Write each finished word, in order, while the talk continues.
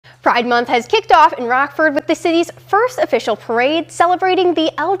Pride Month has kicked off in Rockford with the city's first official parade celebrating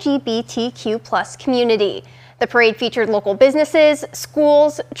the LGBTQ+ community. The parade featured local businesses,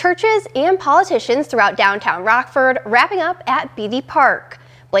 schools, churches, and politicians throughout downtown Rockford, wrapping up at Beatty Park.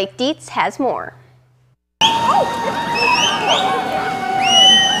 Blake Dietz has more.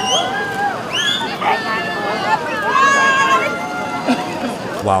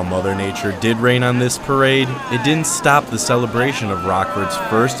 While Mother Nature did rain on this parade, it didn't stop the celebration of Rockford's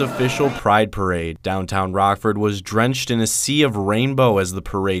first official Pride Parade. Downtown Rockford was drenched in a sea of rainbow as the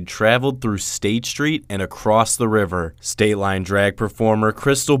parade traveled through State Street and across the river. State line drag performer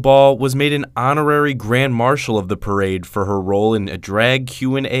Crystal Ball was made an honorary Grand Marshal of the parade for her role in a drag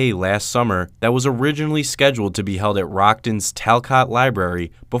Q&A last summer that was originally scheduled to be held at Rockton's Talcott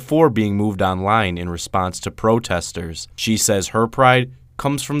Library before being moved online in response to protesters. She says her pride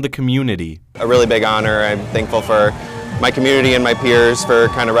comes from the community. A really big honor. I'm thankful for my community and my peers for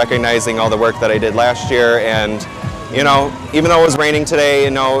kind of recognizing all the work that I did last year, and even though it was raining today,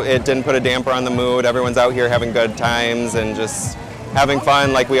 it didn't put a damper on the mood. Everyone's out here having good times and just having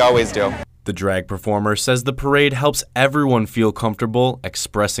fun like we always do. The drag performer says the parade helps everyone feel comfortable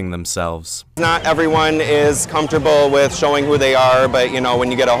expressing themselves. Not everyone is comfortable with showing who they are, but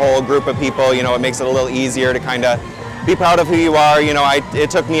when you get a whole group of people, it makes it a little easier to kind of be proud of who you are. It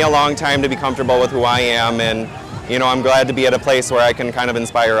took me a long time to be comfortable with who I am, and I'm glad to be at a place where I can kind of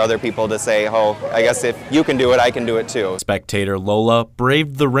inspire other people to say, oh, I guess if you can do it, I can do it too. Spectator Lola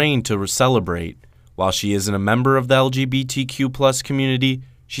braved the rain to celebrate. While she isn't a member of the LGBTQ+ community,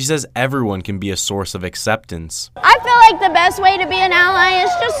 she says everyone can be a source of acceptance. I feel like the best way to be an ally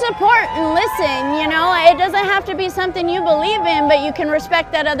is just support and listen, It doesn't have to be something you believe in, but you can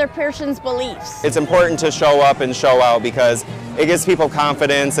respect that other person's beliefs. It's important to show up and show out because it gives people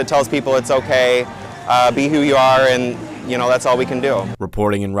confidence, it tells people it's okay, be who you are, and that's all we can do.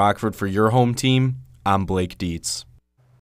 Reporting in Rockford for your home team, I'm Blake Dietz.